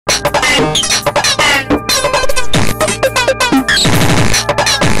I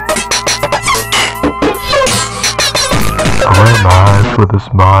wear masks with a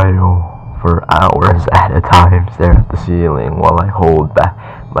smile for hours at a time, stare at the ceiling while I hold back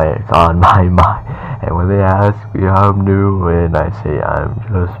my it's on my mind. And when they ask me how I'm doing, I say I'm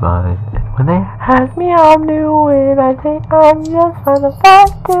just fine. And when they ask me how I'm doing, I say I'm just fine. The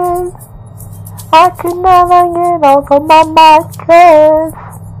fact is, I could never get off of my mattress.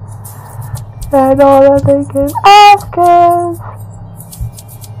 And all that they can ask is,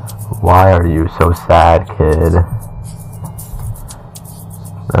 why are you so sad, kid?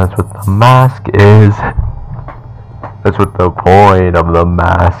 That's what the mask is. That's what the point of the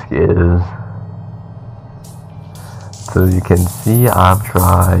mask is. So you can see I'm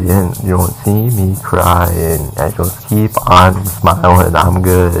trying. You don't see me crying. I just keep on smiling. I'm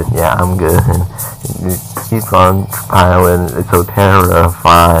good. Yeah, I'm good. You keep on smiling. It's so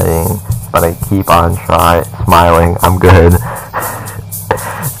terrifying. But I keep on smiling. I'm good.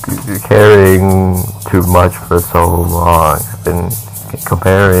 Caring too much for so long. I've been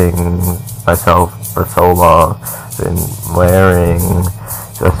comparing myself for so long. Been wearing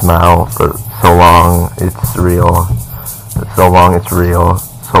a smile for so long. It's real. So long it's real.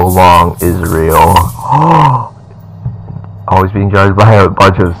 So long is real. Always being judged by a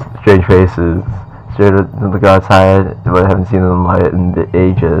bunch of strange faces. Scared to go outside, but I haven't seen them in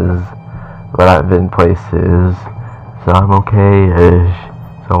ages. But I've been places. So I'm okay-ish.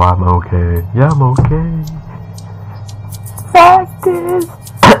 So I'm okay. Yeah, I'm okay. Fact is,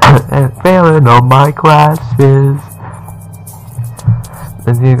 and failing on my classes.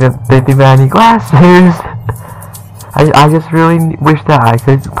 They demanding glasses. I just really wish that I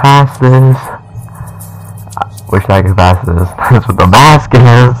could pass this. Wish I could pass this. That's what the mask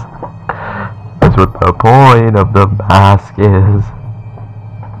is. That's what the point of the mask is.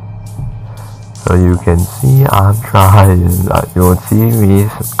 So you can see I'm trying. You won't see me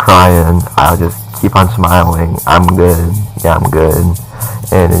crying. I'll just keep on smiling. I'm good. Yeah, I'm good.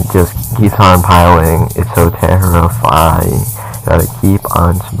 And it just keeps on piling. It's so terrifying. Gotta keep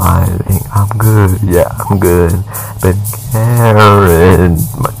on smiling. I'm good. Yeah, I'm good. Been caring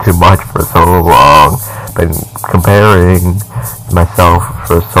too much for so long. Been comparing myself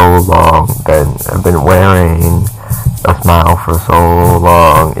for so long. I've been wearing a smile for so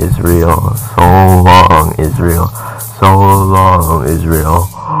long. Is real. So long is real. So long is real.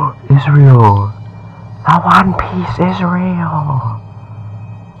 Is real. The One Piece is real.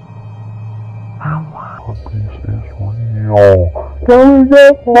 The One Piece is real. Don't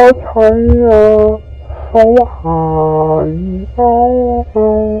get much higher. So high.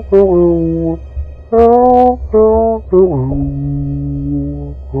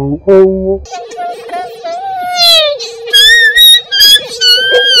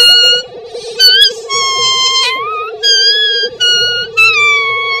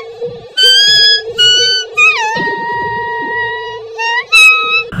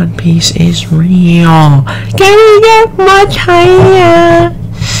 One Piece is real. Can we get much higher?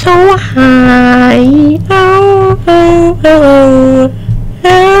 So high. Oh, oh, oh, oh,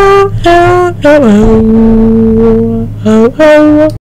 oh, oh, oh, oh, oh.